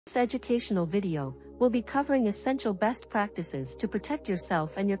This educational video will be covering essential best practices to protect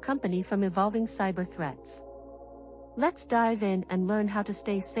yourself and your company from evolving cyber threats. Let's dive in and learn how to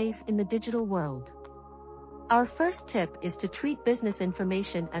stay safe in the digital world. Our first tip is to treat business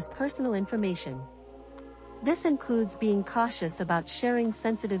information as personal information. This includes being cautious about sharing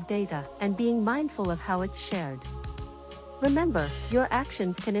sensitive data and being mindful of how it's shared. Remember, your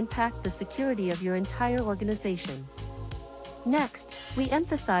actions can impact the security of your entire organization. Next, we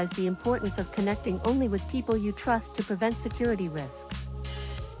emphasize the importance of connecting only with people you trust to prevent security risks.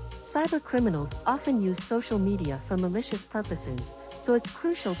 Cybercriminals often use social media for malicious purposes, so it's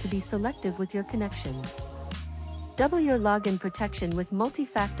crucial to be selective with your connections. Double your login protection with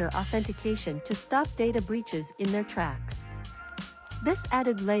multi-factor authentication to stop data breaches in their tracks. This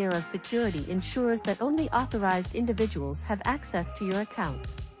added layer of security ensures that only authorized individuals have access to your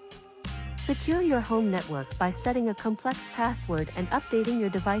accounts. Secure your home network by setting a complex password and updating your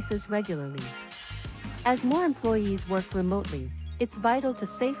devices regularly. As more employees work remotely, it's vital to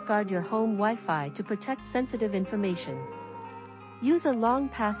safeguard your home Wi-Fi to protect sensitive information. Use a long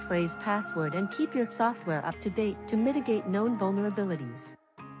passphrase password and keep your software up to date to mitigate known vulnerabilities.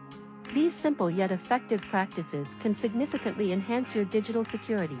 These simple yet effective practices can significantly enhance your digital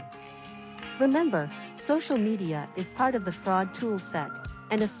security. Remember, social media is part of the fraud tool set,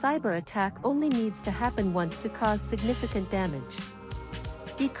 and a cyber attack only needs to happen once to cause significant damage.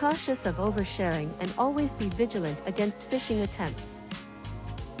 Be cautious of oversharing and always be vigilant against phishing attempts.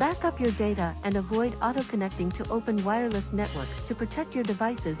 Back up your data and avoid auto-connecting to open wireless networks to protect your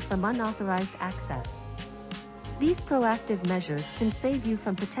devices from unauthorized access. These proactive measures can save you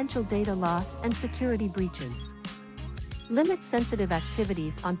from potential data loss and security breaches. Limit sensitive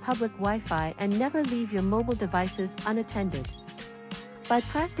activities on public Wi-Fi and never leave your mobile devices unattended. By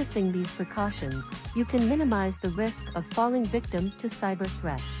practicing these precautions, you can minimize the risk of falling victim to cyber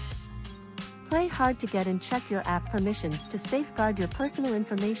threats. Play hard to get and check your app permissions to safeguard your personal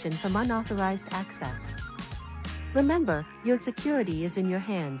information from unauthorized access. Remember, your security is in your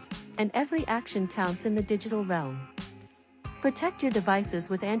hands, and every action counts in the digital realm. Protect your devices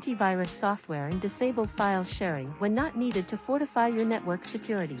with antivirus software and disable file sharing when not needed to fortify your network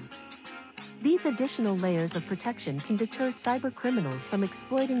security. These additional layers of protection can deter cybercriminals from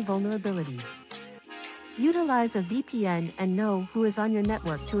exploiting vulnerabilities. Utilize a VPN and know who is on your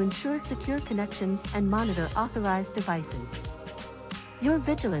network to ensure secure connections and monitor authorized devices. Your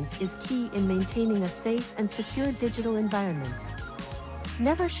vigilance is key in maintaining a safe and secure digital environment.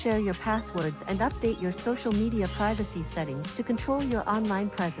 Never share your passwords and update your social media privacy settings to control your online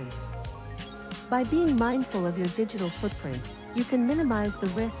presence. By being mindful of your digital footprint, you can minimize the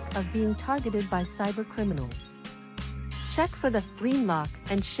risk of being targeted by cybercriminals. Check for the green lock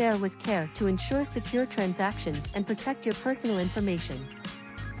and share with care to ensure secure transactions and protect your personal information.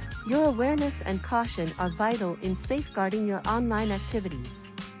 Your awareness and caution are vital in safeguarding your online activities.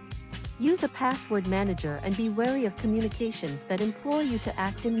 Use a password manager and be wary of communications that implore you to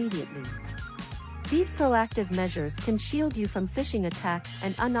act immediately. These proactive measures can shield you from phishing attacks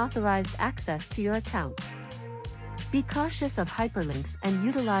and unauthorized access to your accounts. Be cautious of hyperlinks and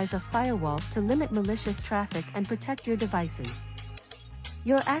utilize a firewall to limit malicious traffic and protect your devices.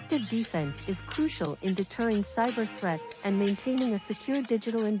 Your active defense is crucial in deterring cyber threats and maintaining a secure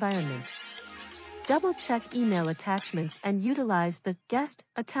digital environment. Double-check email attachments and utilize the guest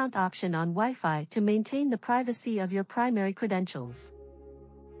account option on Wi-Fi to maintain the privacy of your primary credentials.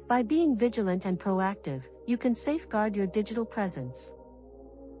 By being vigilant and proactive, you can safeguard your digital presence.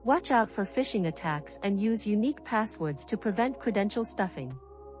 Watch out for phishing attacks and use unique passwords to prevent credential stuffing.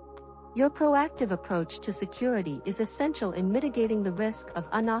 Your proactive approach to security is essential in mitigating the risk of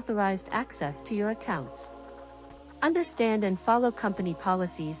unauthorized access to your accounts. Understand and follow company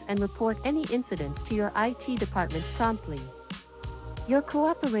policies and report any incidents to your IT department promptly. Your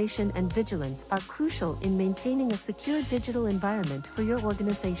cooperation and vigilance are crucial in maintaining a secure digital environment for your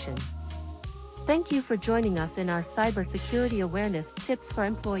organization. Thank you for joining us in our cybersecurity awareness tips for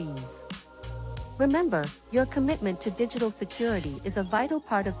employees. Remember, your commitment to digital security is a vital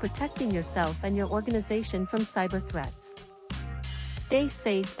part of protecting yourself and your organization from cyber threats. Stay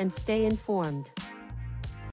safe and stay informed.